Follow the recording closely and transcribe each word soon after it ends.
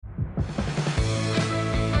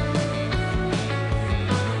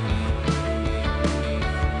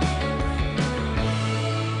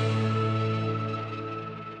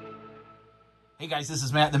guys, this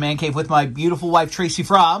is Matt in the Man Cave with my beautiful wife, Tracey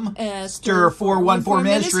from Stir 414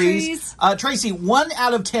 Ministries. Tracey, 1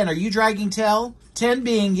 out of 10, are you dragging tail? 10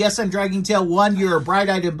 being, yes, I'm dragging tail. 1, you're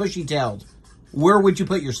bright-eyed and bushy-tailed. Where would you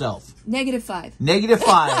put yourself? -5.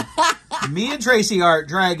 -5. Me and Tracey are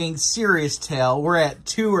dragging serious tail. We're at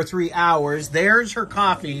 2 or 3 hours. There's her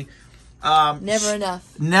coffee. Never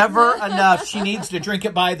enough. Never enough. She needs to drink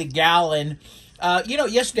it by the gallon.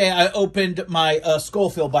 Yesterday I opened my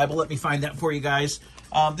Schofield Bible. Let me find that for you guys.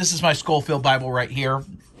 This is my Schofield Bible right here.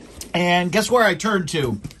 And guess where I turned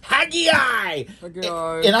to? Haggai!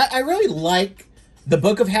 And I really like the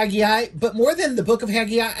book of Haggai, but more than the book of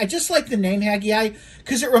Haggai, I just like the name Haggai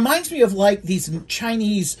because it reminds me of like these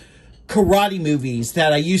Chinese karate movies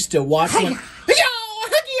that I used to watch.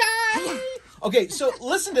 Okay, so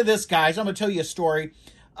listen to this, guys. I'm going to tell you a story.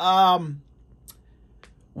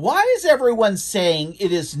 Why is everyone saying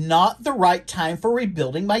it is not the right time for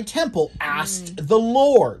rebuilding my temple? Asked the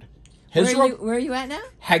Lord. Where are you at now?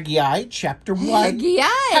 Haggai chapter 1. Haggai!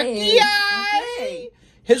 Okay.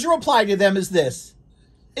 His reply to them is this.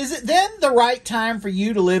 Is it then the right time for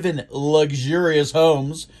you to live in luxurious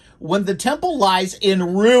homes when the temple lies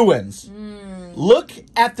in ruins? Look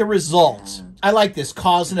at the results. I like this,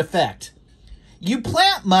 cause and effect. You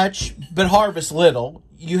plant much, but harvest little.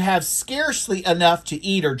 You have scarcely enough to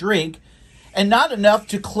eat or drink, and not enough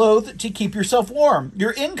to clothe to keep yourself warm.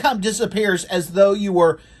 Your income disappears as though you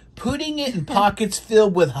were putting it in pockets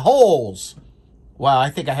filled with holes. Wow,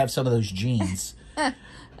 I think I have some of those genes.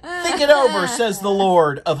 Think it over, says the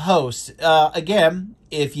Lord of hosts. Again,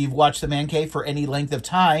 if you've watched The Man Cave for any length of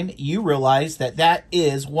time, you realize that that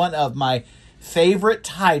is one of my favorite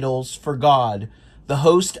titles for God, the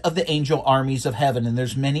host of the angel armies of heaven. And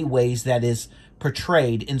there's many ways that is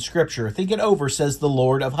portrayed in Scripture. Think it over, says the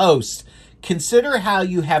Lord of hosts. Consider how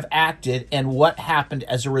you have acted and what happened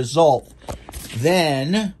as a result.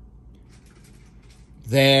 Then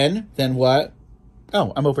what?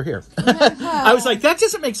 Oh, I'm over here. I was like, that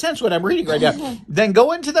doesn't make sense what I'm reading right now. Then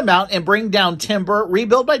go into the mount and bring down timber,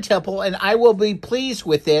 rebuild my temple, and I will be pleased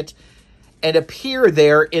with it and appear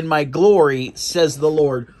there in my glory, says the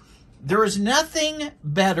Lord. There is nothing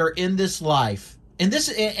better in this life. And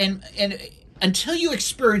until you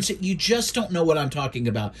experience it, you just don't know what I'm talking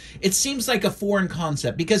about. It seems like a foreign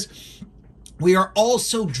concept because we are all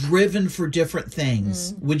so driven for different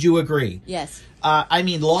things. Would you agree? Yes.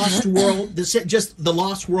 Lost world, the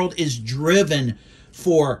lost world is driven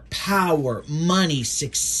for power, money,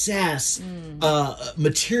 success,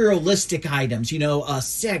 materialistic items,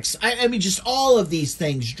 sex. Just all of these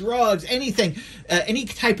things, drugs, anything, any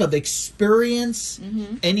type of experience,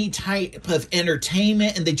 any type of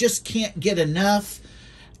entertainment, and they just can't get enough.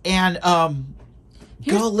 And,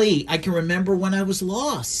 golly, I can remember when I was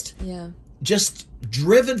lost. Yeah. Just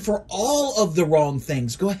driven for all of the wrong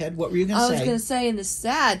things. Go ahead. What were you going to say? I was going to say, and the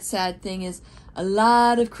sad thing is, a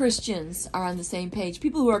lot of Christians are on the same page.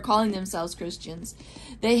 People who are calling themselves Christians.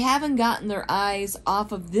 They haven't gotten their eyes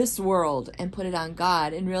off of this world and put it on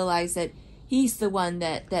God and realize that He's the one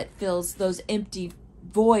that fills those empty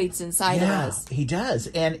voids inside of us. He does.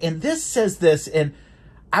 And this says this, and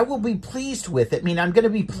I will be pleased with it. I'm going to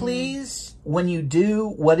be pleased when you do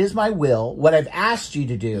what is my will, what I've asked you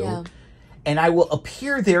to do. Yeah. And I will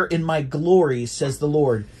appear there in my glory, says the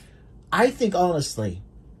Lord. I think, honestly,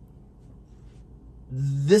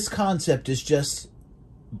 this concept is just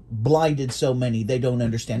blinded so many they don't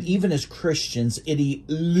understand. Even as Christians, it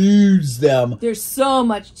eludes them. There's so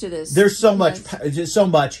much to this. There's so much. Just so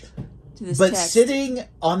much. To this but text. Sitting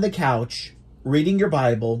on the couch, reading your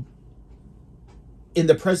Bible, in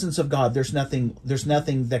the presence of God, there's nothing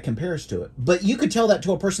that compares to it. But you could tell that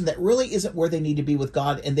to a person that really isn't where they need to be with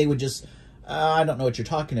God, and they would just, I don't know what you're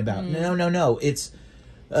talking about. No. It's,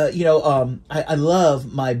 I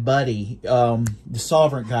love my buddy, the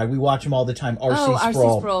Sovereign guy. We watch him all the time, R.C.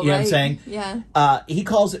 Sproul. Sproul, you know right? what I'm saying? Yeah. He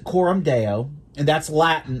calls it coram Deo, and that's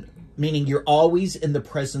Latin, meaning you're always in the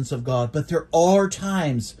presence of God. But there are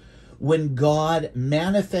times when God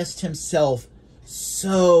manifests Himself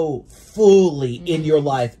so fully in your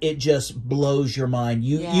life, it just blows your mind.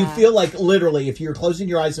 You feel like literally, if you're closing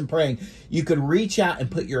your eyes and praying, you could reach out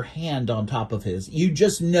and put your hand on top of His. You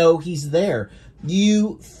just know He's there.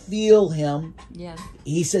 You feel Him. Yeah.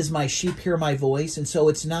 He says, my sheep hear my voice. And so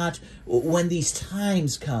it's not, when these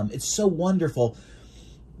times come, it's so wonderful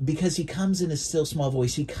because He comes in a still small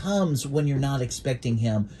voice. He comes when you're not expecting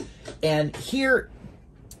Him. And here,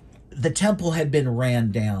 the temple had been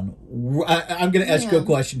ran down. I'm going to ask you a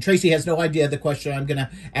question. Tracey has no idea the question I'm going to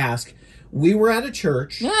ask. We were at a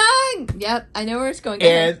church. Yep, I know where it's going.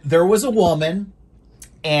 And there was a woman,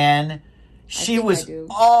 and She was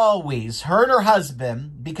always, her and her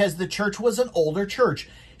husband, because the church was an older church,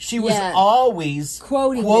 she was always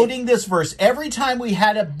quoting this verse. Every time we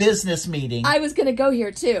had a business meeting. I was going to go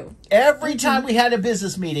here too. Every time we had a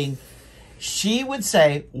business meeting, she would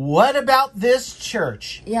say, what about this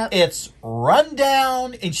church? Yep. It's run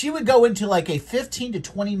down. And she would go into like a 15 to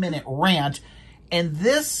 20 minute rant. And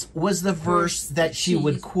this was the verse that she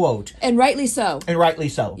would quote. And rightly so. And rightly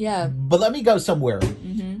so. Yeah. But let me go somewhere.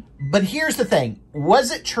 But here's the thing.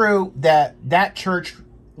 Was it true that that church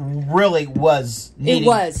really was needing...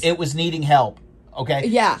 It was needing help. Okay?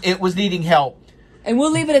 Yeah. It was needing help. And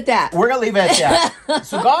we'll leave it at that. We're going to leave it at that.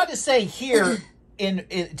 So God is saying here in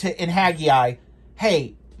Haggai,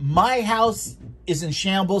 hey, my house is in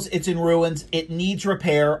shambles. It's in ruins. It needs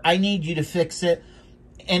repair. I need you to fix it.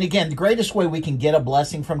 And again, the greatest way we can get a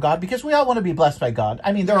blessing from God, because we all want to be blessed by God.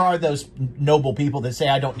 I mean, there are those noble people that say,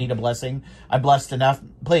 I don't need a blessing. I'm blessed enough.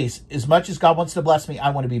 Please, as much as God wants to bless me,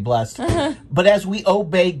 I want to be blessed. But as we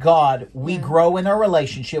obey God, we grow in our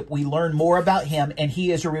relationship. We learn more about Him, and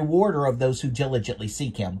He is a rewarder of those who diligently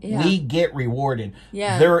seek Him. Yeah. We get rewarded.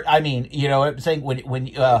 Yeah. There, I mean, you know, I'm saying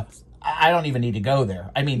when I don't even need to go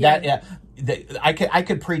there. I mean, I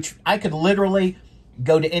could preach. I could literally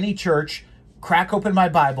go to any church, crack open my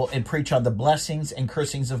Bible, and preach on the blessings and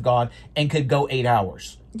cursings of God, and could go 8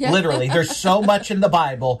 hours. Yeah. Literally, there's so much in the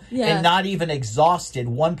Bible, and not even exhausted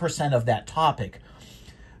 1% of that topic.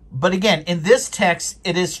 But again, in this text,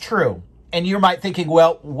 it is true. And you might thinking,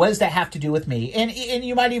 well, what does that have to do with me? And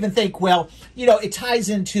you might even think, well, you know, it ties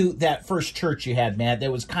into that first church you had, man,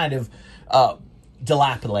 that was kind of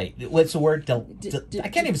dilapidated. What's the word? I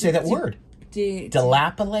can't even say that word.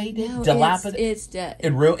 Dilapidated? No, it's dead.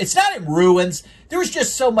 It's not in ruins. There was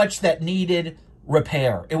just so much that needed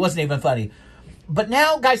repair. It wasn't even funny. But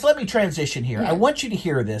now, guys, let me transition here. I want you to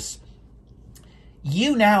hear this.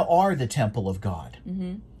 You now are the temple of God.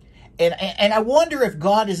 And I wonder if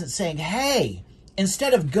God isn't saying, hey,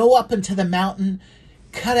 instead of go up into the mountain,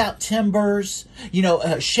 cut out timbers,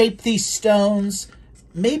 shape these stones,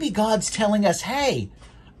 maybe God's telling us, hey,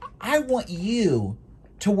 I want you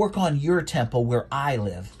to work on your temple where I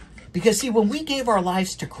live. Because see, when we gave our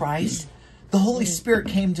lives to Christ, the Holy Spirit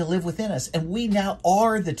came to live within us, and we now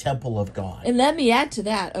are the temple of God. And let me add to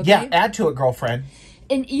that, okay? Yeah, add to it, girlfriend.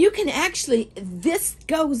 And you can actually, this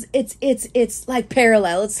goes, it's like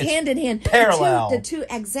parallel. It's hand in hand. Parallel. The two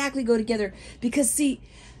exactly go together. Because see,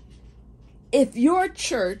 if your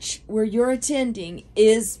church where you're attending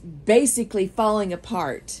is basically falling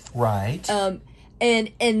apart. Right.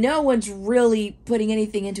 And no one's really putting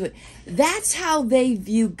anything into it. That's how they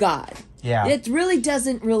view God. Yeah. It really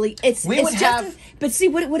doesn't really. But see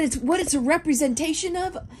what it's a representation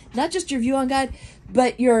of. Not just your view on God,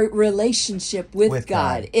 but your relationship with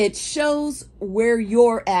God. It shows where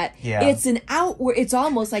you're at. Yeah. It's an outward. It's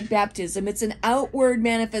almost like baptism. It's an outward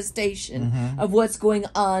manifestation of what's going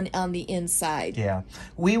on the inside. Yeah,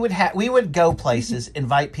 we would go places,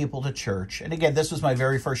 invite people to church, and again, this was my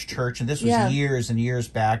very first church, and this was years and years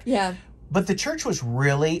back. Yeah. But the church was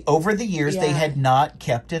really, over the years, they had not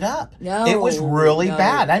kept it up. No. It was really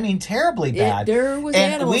bad. I mean, terribly bad. There was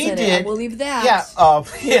animals in it. I will leave that. Yeah.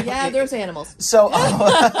 Yeah, there's animals. So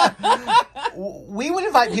we would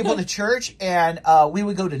invite people to church, and we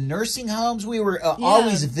would go to nursing homes. We were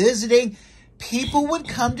always visiting. People would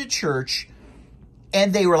come to church,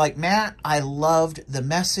 and they were like, Matt, I loved the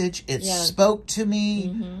message. It spoke to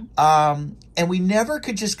me. And we never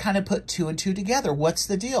could just kind of put two and two together. What's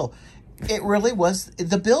the deal? It really was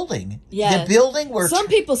the building. Yeah. The building where some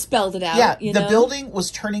people spelled it out. Yeah, the building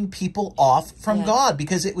was turning people off from God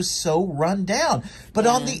because it was so run down. But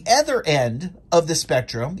on the other end of the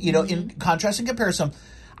spectrum, in contrast and comparison,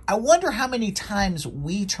 I wonder how many times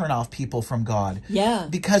we turn off people from God. Yeah.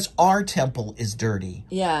 Because our temple is dirty.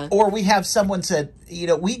 Yeah. Or we have someone said,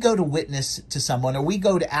 we go to witness to someone, or we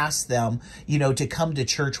go to ask them, to come to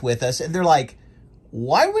church with us, and they're like,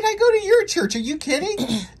 why would I go to your church? Are you kidding?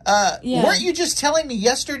 Weren't you just telling me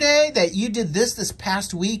yesterday that you did this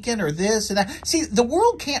past weekend or this and that? See, the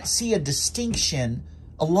world can't see a distinction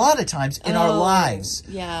a lot of times in our lives.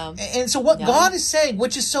 Yeah. And so what God is saying,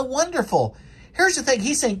 which is so wonderful, here's the thing.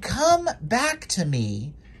 He's saying, come back to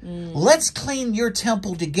me. Let's clean your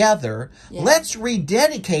temple together. Let's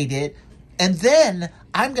rededicate it. And then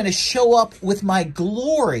I'm going to show up with my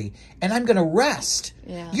glory, and I'm going to rest.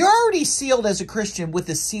 Yeah. You're already sealed as a Christian with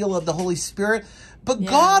the seal of the Holy Spirit, but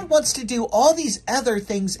God wants to do all these other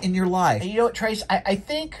things in your life. And you know what, Trace? I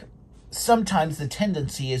think sometimes the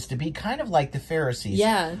tendency is to be kind of like the Pharisees.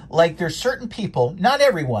 Yeah. Like there's certain people, not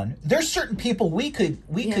everyone, there's certain people we could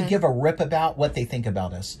give a rip about what they think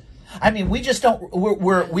about us. I mean, we just don't,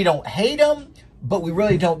 we don't hate them, but we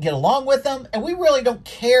really don't get along with them, and we really don't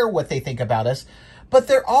care what they think about us. But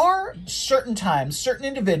there are certain times, certain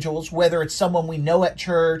individuals, whether it's someone we know at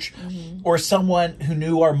church or someone who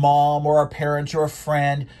knew our mom or our parents or a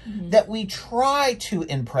friend, that we try to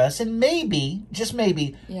impress and maybe, just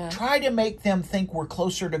maybe, try to make them think we're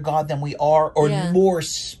closer to God than we are or more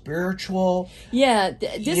spiritual. Yeah,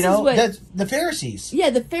 this is what... That's the Pharisees. Yeah,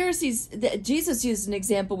 the Pharisees, Jesus used an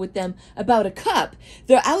example with them about a cup.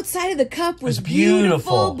 The outside of the cup was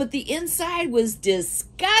beautiful, but the inside was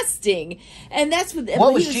disgusting. And that's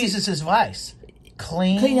what was Jesus' advice?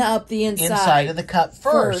 Clean up the inside of the cup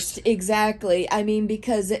first. Exactly. I mean,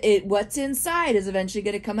 because what's inside is eventually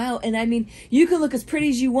going to come out. And I mean, you can look as pretty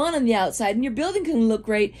as you want on the outside, and your building can look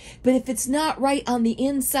great, but if it's not right on the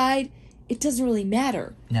inside, it doesn't really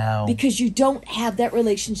matter. No. Because you don't have that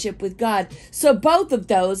relationship with God. So both of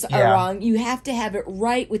those are wrong. You have to have it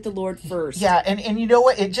right with the Lord first. Yeah, and you know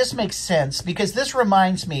what? It just makes sense, because this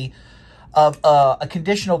reminds me of a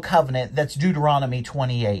conditional covenant that's Deuteronomy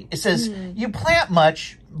 28. It says, you plant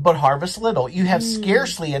much, but harvest little. You have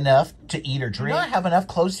scarcely enough to eat or drink. You don't have enough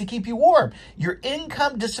clothes to keep you warm. Your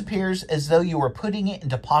income disappears as though you were putting it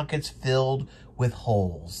into pockets filled with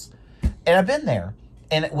holes. And I've been there.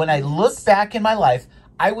 And when I look back in my life,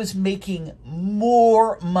 I was making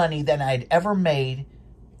more money than I'd ever made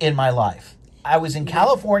in my life. I was in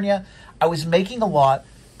California. I was making a lot,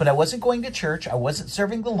 but I wasn't going to church. I wasn't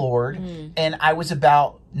serving the Lord. And I was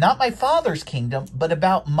about not my Father's kingdom, but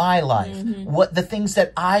about my life. What the things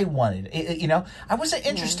that I wanted. I wasn't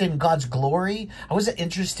interested in God's glory. I wasn't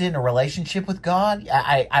interested in a relationship with God.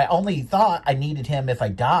 I only thought I needed Him if I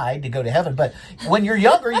died to go to heaven. But when you're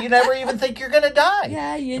younger, you never even think you're going to die.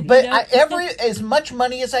 As much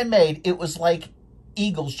money as I made, it was like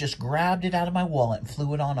eagles just grabbed it out of my wallet and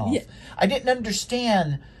flew it on off. I didn't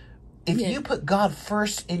understand, if you put God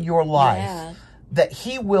first in your life, that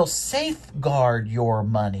He will safeguard your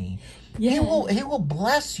money. He will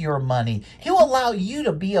bless your money. He will allow you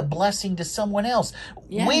to be a blessing to someone else.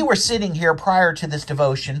 We were sitting here prior to this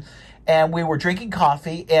devotion, and we were drinking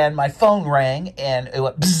coffee, and my phone rang, and it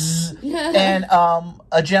went bzzz, and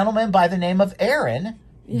a gentleman by the name of Aaron,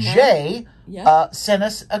 Jay, sent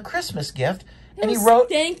us a Christmas gift. And he wrote,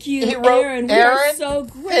 "Thank you, Aaron. We are so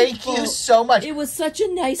grateful. Thank you so much. It was such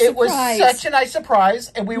a nice surprise. It was such a nice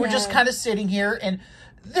surprise." And we were just kind of sitting here. And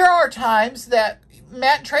there are times that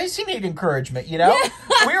Matt and Tracey need encouragement, We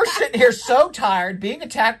were sitting here so tired, being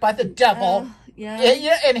attacked by the devil.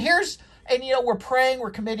 And we're praying, we're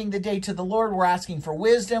committing the day to the Lord. We're asking for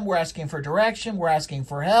wisdom. We're asking for direction. We're asking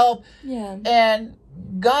for help. And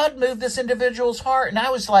God moved this individual's heart. And I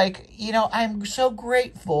was like, I'm so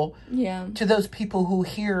grateful to those people who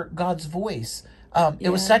hear God's voice. It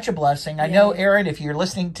was such a blessing. I know, Aaron, if you're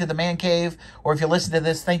listening to the Man Cave, or if you listen to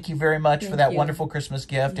this, thank you very much for that wonderful Christmas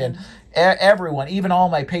gift. And everyone, even all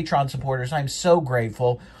my Patreon supporters, I'm so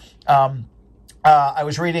grateful. I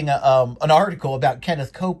was reading an article about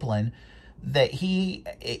Kenneth Copeland, that he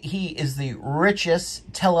is the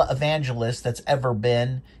richest televangelist that's ever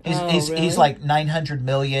been. He's like 900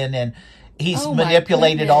 million, and he's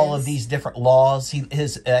manipulated all of these different laws.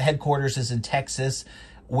 His headquarters is in Texas,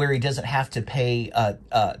 where he doesn't have to pay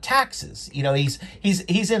taxes.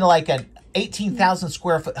 He's in like an 18,000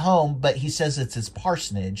 square foot home, but he says it's his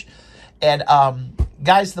parsonage. And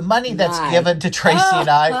guys, the money that's given to Tracey and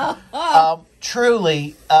I,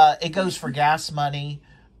 truly, it goes for gas money.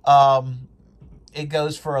 It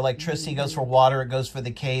goes for electricity, it goes for water, it goes for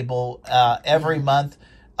the cable. Every month,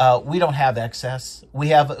 we don't have excess. We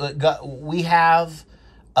have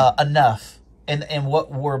enough, and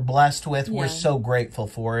what we're blessed with, we're so grateful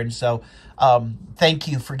for. And so, thank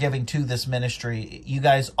you for giving to this ministry, you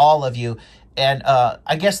guys, all of you. And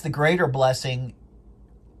I guess the greater blessing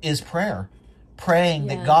is prayer. Praying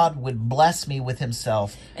that God would bless me with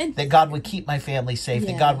Himself, and that God would keep my family safe,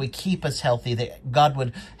 that God would keep us healthy, that God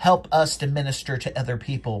would help us to minister to other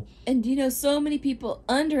people. And so many people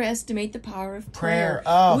underestimate the power of prayer.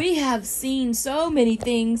 Oh. We have seen so many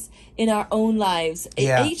things in our own lives.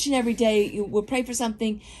 Each and every day, we'll pray for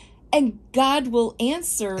something, and God will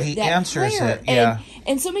answer He that answers prayer. it,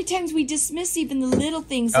 And so many times we dismiss even the little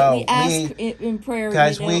things that we ask in prayer.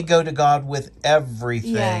 Guys, we go to God with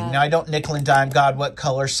everything. Now, I don't nickel and dime God, what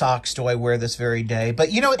color socks do I wear this very day?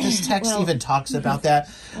 But you know what? This text even talks about that.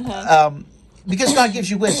 Because God gives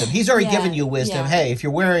you wisdom. He's already given you wisdom. Hey, if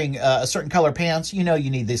you're wearing a certain color pants, you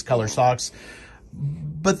need these color socks.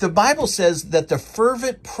 But the Bible says that the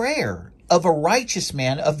fervent prayer of a righteous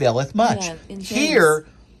man availeth much. Here,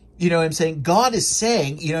 You know what I'm saying? God is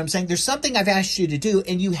saying, you know what I'm saying? There's something I've asked you to do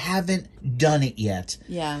and you haven't done it yet.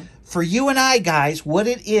 Yeah. For you and I, guys, what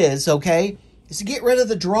it is, okay, is to get rid of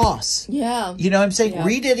the dross. Yeah. You know what I'm saying? Yeah.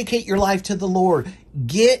 Rededicate your life to the Lord.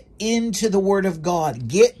 Get into the Word of God.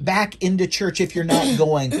 Get back into church if you're not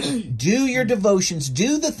going. Do your devotions.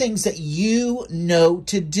 Do the things that you know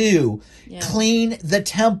to do. Yeah. Clean the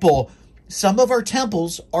temple. Some of our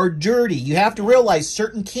temples are dirty. You have to realize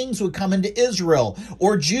certain kings would come into Israel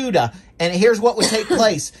or Judah, and here's what would take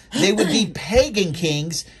place. They would be pagan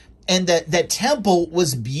kings, and that temple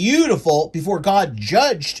was beautiful before God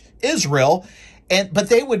judged Israel, but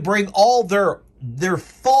they would bring all their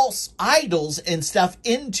false idols and stuff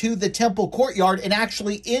into the temple courtyard and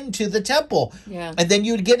actually into the temple. Yeah. And then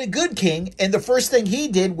you'd get a good king, and the first thing he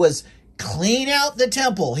did was clean out the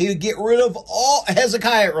temple. He would get rid of all.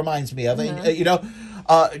 Hezekiah, it reminds me of it. You know,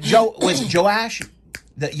 Joash,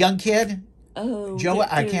 the young kid. Oh,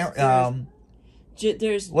 I can't.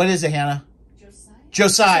 There's what is it, Hannah?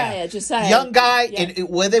 Josiah. Young guy. Yes. And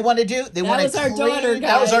what do they want to do? They want to was our daughter, guys.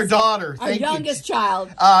 That was our daughter. Our youngest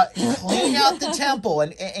child. Clean out the temple.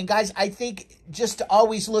 And guys, I think just to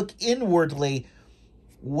always look inwardly.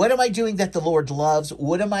 What am I doing that the Lord loves?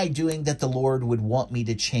 What am I doing that the Lord would want me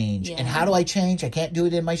to change? Yeah. And how do I change? I can't do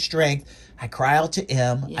it in my strength. I cry out to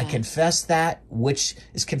Him. Yeah. I confess that, which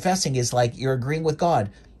is confessing is like you're agreeing with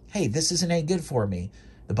God. Hey, this isn't any good for me.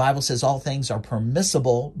 The Bible says all things are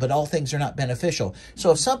permissible, but all things are not beneficial.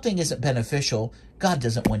 So if something isn't beneficial, God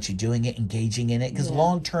doesn't want you doing it, engaging in it, because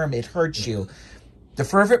long term it hurts you. The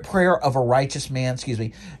fervent prayer of a righteous man,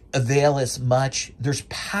 availeth much. There's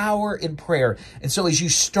power in prayer. And so as you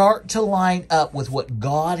start to line up with what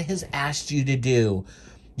God has asked you to do,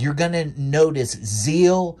 you're going to notice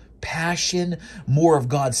zeal, passion, more of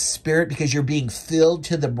God's Spirit because you're being filled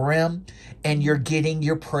to the brim and you're getting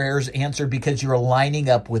your prayers answered because you're lining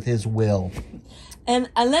up with His will. And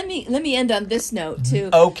let me end on this note too.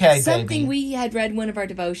 Okay, something baby. we had read in one of our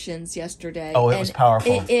devotions yesterday. Oh, it was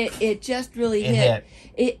powerful. It just really hit.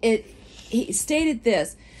 He stated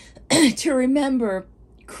this: to remember,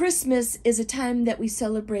 Christmas is a time that we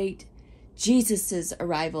celebrate Jesus's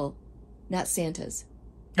arrival, not Santa's.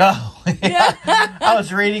 Oh, yeah. I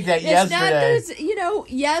was reading that yesterday.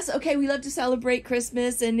 Yes, okay, we love to celebrate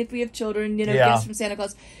Christmas, and if we have children, Yeah. gifts from Santa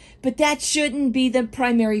Claus. But that shouldn't be the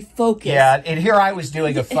primary focus. Yeah, and here I was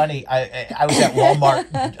doing a funny. I was at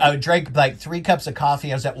Walmart. I drank like 3 cups of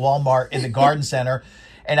coffee. I was at Walmart in the garden center,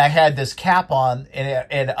 and I had this cap on,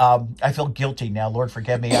 and I feel guilty now. Lord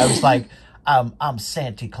forgive me. I was like, I'm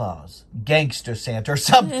Santa Claus, gangster Santa, or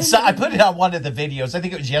something. So I put it on one of the videos. I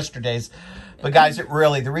think it was yesterday's. But guys,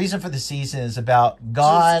 the reason for the season is about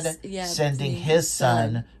God sending His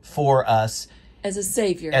Son for us. As a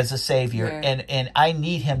savior. Yeah. And I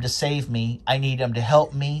need Him to save me. I need Him to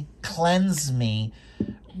help me, cleanse me,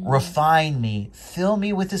 refine me, fill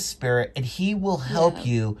me with His Spirit, and He will help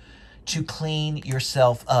you to clean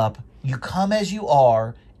yourself up. You come as you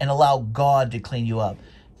are and allow God to clean you up.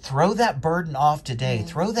 Throw that burden off today. Yeah.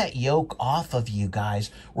 Throw that yoke off of you guys.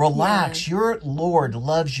 Relax. Yeah. Your Lord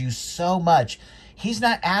loves you so much. He's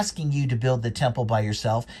not asking you to build the temple by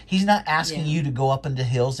yourself. He's not asking you to go up into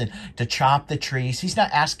hills and to chop the trees. He's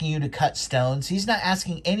not asking you to cut stones. He's not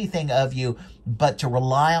asking anything of you but to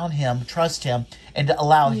rely on Him, trust Him, and to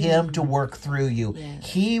allow Him to work through you.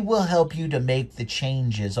 Yes. He will help you to make the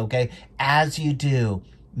changes, okay? As you do,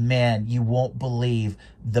 man, you won't believe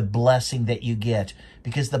the blessing that you get.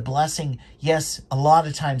 Because the blessing, yes, a lot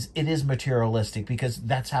of times it is materialistic because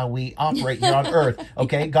that's how we operate here on earth.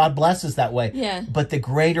 Okay, God blesses that way. Yeah. But the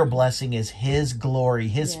greater blessing is His glory,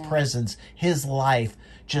 His presence, His life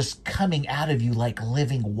just coming out of you like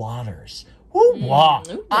living waters. Woo, wow.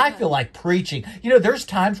 I feel like preaching. There's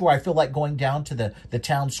times where I feel like going down to the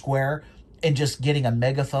town square and just getting a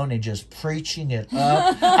megaphone and just preaching it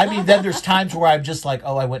up. I mean, then there's times where I'm just like,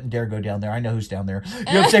 oh, I wouldn't dare go down there. I know who's down there. You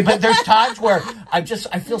know what I'm saying? But there's times where I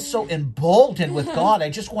feel so emboldened with God. I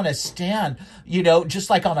just want to stand, just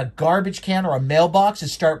like on a garbage can or a mailbox and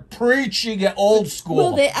start preaching it old school.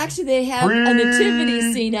 Well, they have a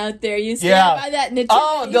nativity scene out there. You stand by that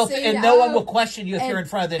nativity scene. And no one will question you if you're in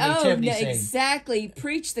front of the nativity scene. Exactly.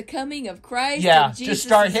 Preach the coming of Christ. Yeah, and Jesus' just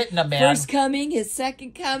start hitting them, man. First coming, His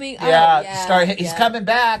second coming. He's coming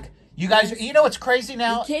back. You guys, what's crazy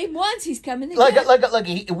now? He came once, He's coming again. Look,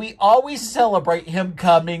 we always celebrate Him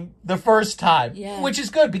coming the first time, which is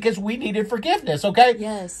good because we needed forgiveness, okay?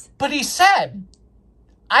 Yes. But He said,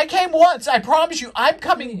 I came once, I promise you, I'm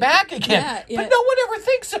coming back again. Yeah. But no one ever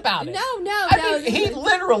thinks about it. No. He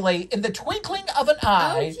literally, in the twinkling of an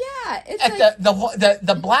eye, it's at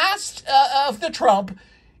the blast of the trump,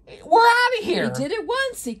 we're out of here. He did it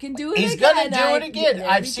once. He can do it He's again. going to do it again.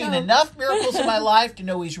 I've seen enough miracles in my life to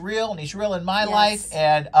know he's real, and he's real in my life.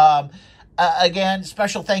 And again,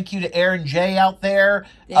 special thank you to Aaron J. out there.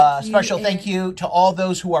 Thank you to all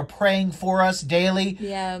those who are praying for us daily.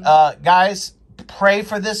 Yeah. Guys, pray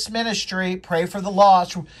for this ministry. Pray for the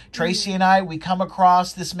lost. Tracey and I, we come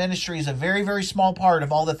across this ministry as a very, very small part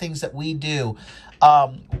of all the things that we do.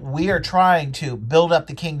 We are trying to build up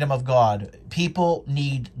the kingdom of God. People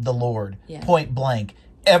need the Lord. Yeah. Point blank.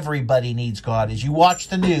 Everybody needs God. As you watch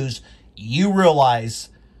the news, you realize,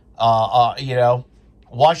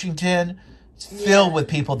 Washington is filled with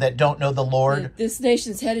people that don't know the Lord. This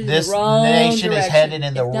nation's headed in the wrong direction. This nation is headed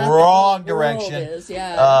in the wrong direction.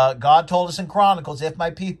 God told us in Chronicles, if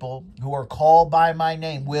my people who are called by my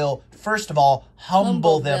name will, first of all,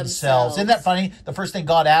 humble themselves. Isn't that funny? The first thing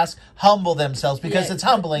God asks, humble themselves, because it's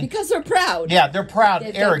humbling. Because they're proud. Yeah, they're proud,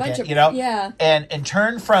 arrogant, Yeah. And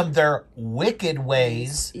turn from their wicked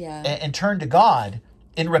ways and turn to God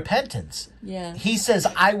in repentance. Yeah. He says,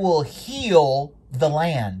 I will heal the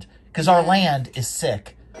land, because our land is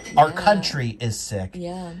sick. Our country is sick.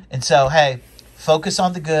 Yeah. And so, hey, focus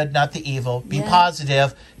on the good, not the evil. Be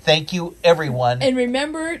positive. Thank you, everyone. And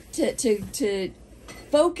remember to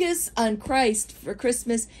focus on Christ for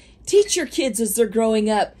Christmas. Teach your kids as they're growing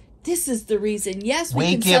up. This is the reason. Yes,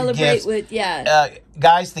 we can celebrate gifts. with,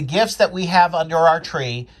 guys, the gifts that we have under our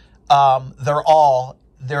tree,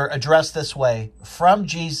 they're addressed this way: from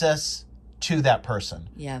Jesus to that person.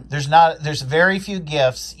 Yeah. There's very few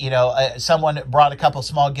gifts, someone brought a couple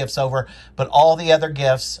small gifts over, but all the other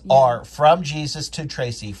gifts are from Jesus to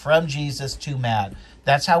Tracey, from Jesus to Matt.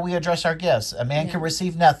 That's how we address our gifts. A man can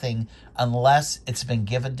receive nothing unless it's been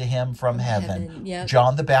given to him from heaven. Yep.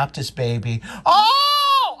 John the Baptist, baby.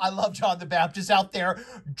 Oh, I love John the Baptist out there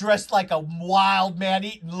dressed like a wild man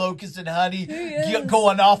eating locusts and honey,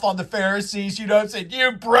 going off on the Pharisees. You know what I'm saying?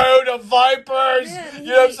 You brood of vipers. Man, you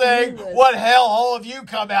know what I'm saying? What hellhole have you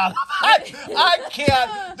come out of? I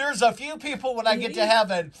can't. There's a few people when I get to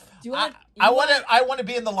heaven. I want to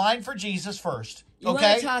be in the line for Jesus first. You okay,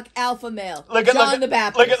 want to talk alpha male? John the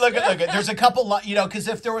Baptist. Look at. There's a couple, because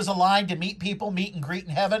if there was a line to meet and greet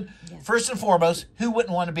in heaven, first and foremost, who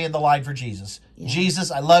wouldn't want to be in the line for Jesus? Yeah.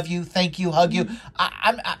 Jesus, I love you, thank you, hug you.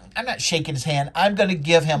 I'm not shaking his hand. I'm going to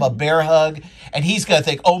give him a bear hug, and he's going to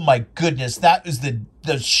think, oh my goodness, that is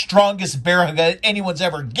the strongest bear hug anyone's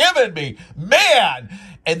ever given me, man.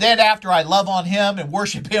 And then after I love on him and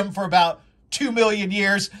worship him for about 2 million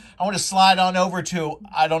years, I want to slide on over to,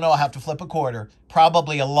 I don't know, I have to flip a quarter.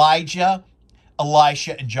 Probably Elijah,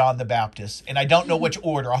 Elisha, and John the Baptist. And I don't know which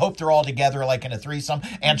order. I hope they're all together like in a threesome,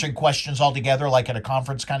 answering questions all together like at a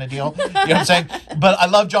conference kind of deal. You know what I'm saying? But I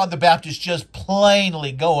love John the Baptist just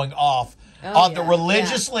plainly going off on the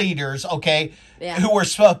religious leaders, who were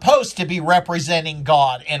supposed to be representing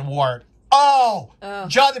God and weren't.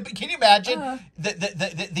 John, can you imagine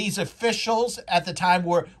these officials at the time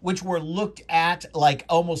which were looked at like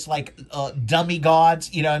almost like dummy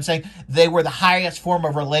gods, you know what I'm saying? They were the highest form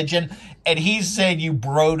of religion. And he's saying, you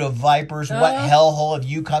brood of vipers, what hellhole have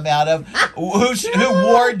you come out of? Who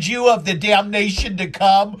warned you of the damnation to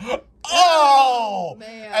come? Oh,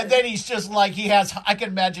 man. And then he's just like, I can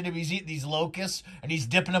imagine him, he's eating these locusts and he's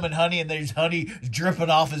dipping them in honey and there's honey dripping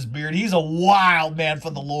off his beard. He's a wild man for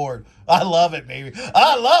the Lord. I love it, baby.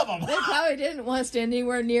 I love him. They probably didn't want to stand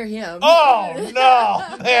anywhere near him. Oh,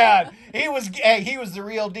 no, man. He was the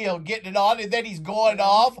real deal, getting it on, and then he's going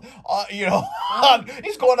off,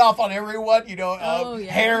 he's going off on everyone,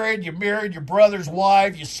 Herod, you married your brother's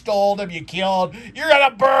wife, you stole him, you killed, you're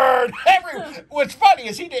going to burn. What's funny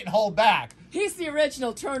is he didn't hold back. He's the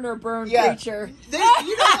original Turner Burn preacher. You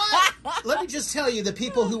know what? Let me just tell you the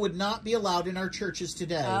people who would not be allowed in our churches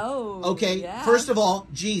today. First of all,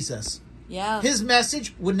 Jesus. Yeah. His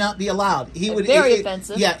message would not be allowed. He would very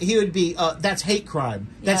offensive. Yeah, he would be. That's hate crime.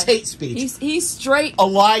 That's hate speech. He's straight.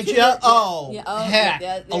 Elijah.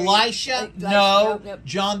 Heck. Elisha. No. Nope.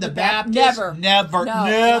 John the Baptist. Never.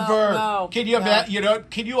 No. Can you imagine?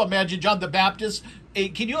 Can you imagine John the Baptist?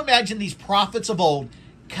 Can you imagine these prophets of old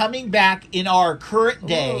coming back in our current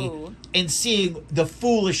day and seeing the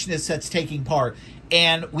foolishness that's taking part?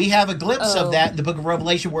 And we have a glimpse of that in the book of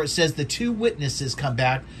Revelation where it says the two witnesses come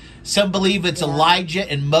back. Some believe it's Elijah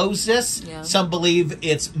and Moses. Yeah. Some believe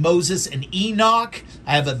it's Moses and Enoch.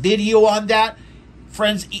 I have a video on that.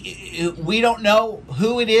 Friends, we don't know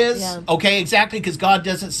who it is, exactly, because God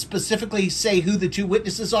doesn't specifically say who the two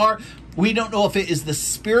witnesses are. We don't know if it is the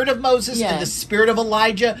spirit of Moses and the spirit of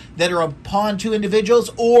Elijah that are upon two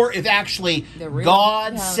individuals, or if actually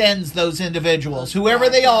God sends those individuals. Whoever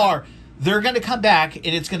they are, they're going to come back, and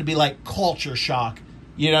it's going to be like culture shock.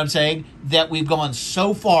 You know what I'm saying? That we've gone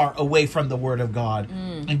so far away from the Word of God.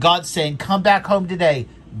 And God's saying, come back home today.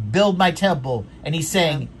 Build my temple. And he's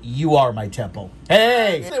saying, you are my temple.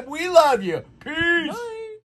 Hey, we love you. Peace. Bye.